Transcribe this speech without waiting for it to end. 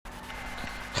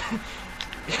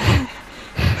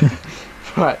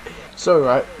Right. So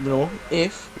right,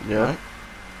 if Yeah.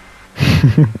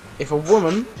 right, if a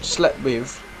woman slept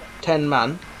with 10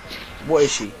 men, what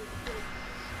is she?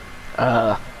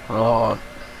 Oh.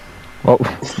 What?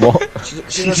 She's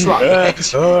a slut. Yeah.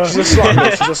 She's a slut. Yeah,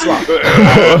 she's a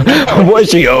slut. What is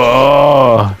she?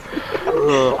 Oh.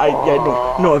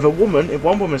 No. If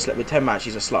one woman slept with 10 men,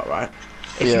 she's a slut, right?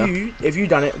 If you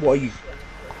done it, what are you?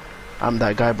 I'm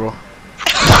that guy, bro.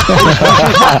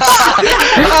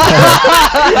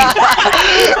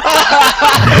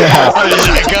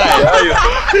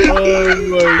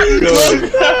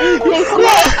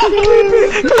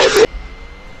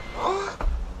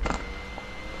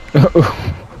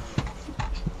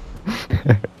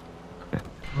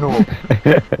 No.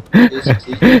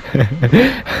 Basically,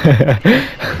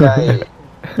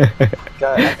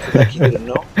 guy acted like he didn't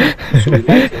know, so he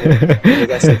lied to him. And the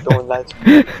guy said, "Don't lie to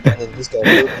me." And then this guy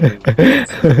wrote him.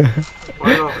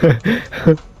 Why not?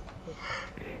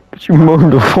 But you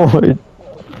moaned before it.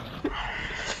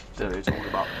 So it's all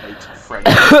about mates and friends.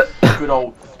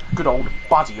 Good old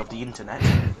buddy of the internet.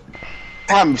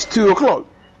 Damn, it's 2 o'clock.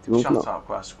 Shut up,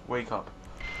 Wes. Wake up.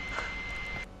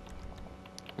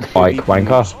 Like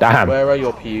wanker. Damn. Where are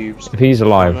your pubes? If he's I'm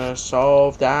alive, gonna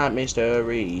solve that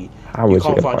mystery. how You is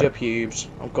can't it find your alive? pubes.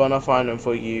 I'm gonna find them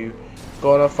for you.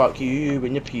 Gonna fuck you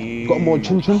in your pubes. Got more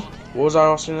chin chin? What was I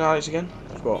asking Alex again?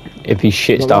 I forgot. If he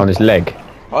shits down his leg.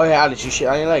 Oh yeah, Alex, you shit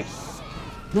on your leg.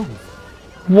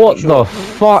 What Sure. the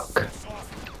fuck?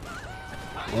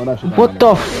 Oh, that shit What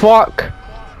the fuck?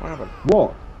 What happened?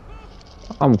 What?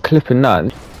 I'm clipping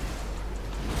that.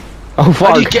 Oh How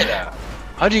fuck. do you get that?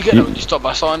 How do you get that when you stop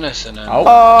by signing this and then... Oh.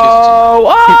 Oh!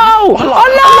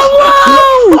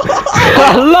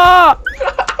 Allah!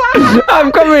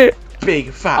 I'm coming!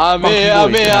 Big fat I'm monkey here, boys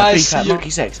I'm here, gonna have I big see fat you. monkey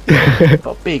sex.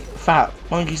 Got big fat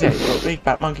monkey sex. Got big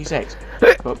fat monkey sex.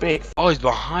 Got big. Oh, he's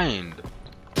behind.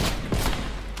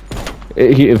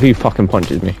 If he fucking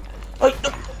punches me. Oh,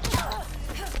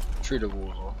 Through the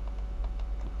wall.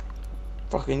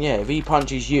 fucking yeah! If he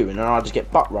punches you and then I just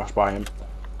get butt rushed by him.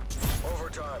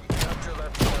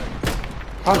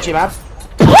 Punch him, Ab.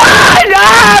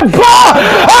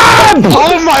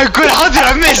 Oh my god, how did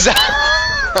I miss that?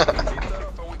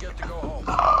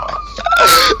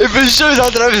 If it shows how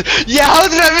did I miss. Yeah, how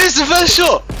did I miss the first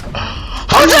shot?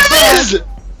 How did I miss?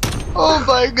 Oh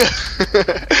my god.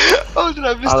 How did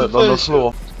I miss the first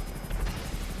shot?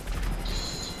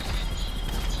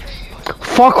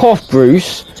 Fuck off,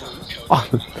 Bruce.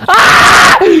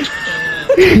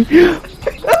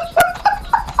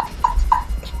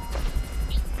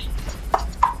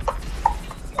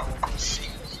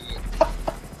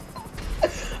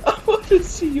 I want to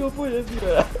see your point of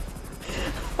view.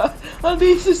 I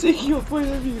need to see your point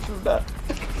of view from that.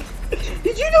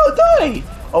 Did you not die?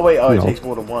 Oh wait, it No. takes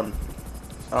more than one.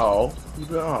 Oh, you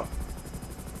blew it up.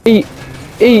 Eat.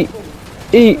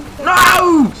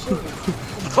 No!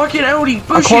 Fucking hell, these I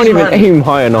bushes, can't even man. aim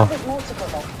high enough.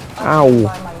 Ow.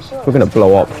 We're gonna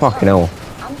blow up. Fucking hell.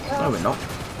 No, we're not.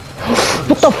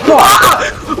 What the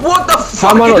fuck? What the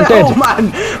fuck? am I not dead? Man?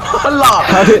 Allah!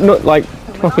 How did it not like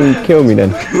fucking kill me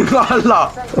then?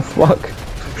 Allah! The fuck?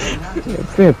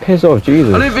 Yeah, piss off, I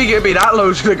Jesus. didn't think it'd be that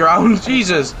low to the ground.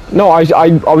 Jesus. No, I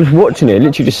was watching it. It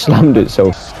literally just slammed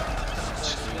itself.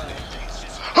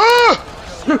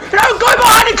 No, go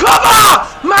behind the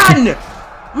cover! Man!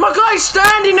 My guy's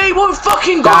standing there, he won't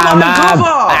fucking go behind the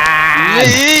cover!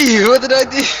 Me? What did I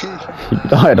do? You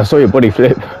died. I saw your body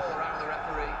flip.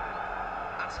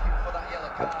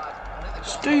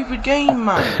 Stupid game,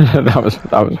 man. that was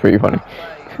pretty funny.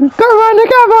 Go around the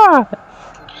cover!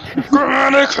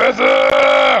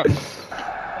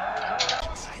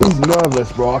 He's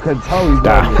nervous, bro. I can tell he's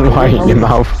Damn, nervous. right in your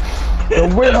mouth. The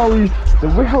way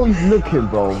how he's looking,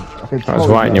 bro. I can tell. That was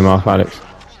right in your mouth, Alex.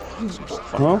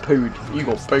 Huh? Pooed. You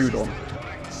got pooed on.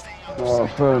 Oh,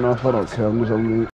 fair enough. I don't care. I'm just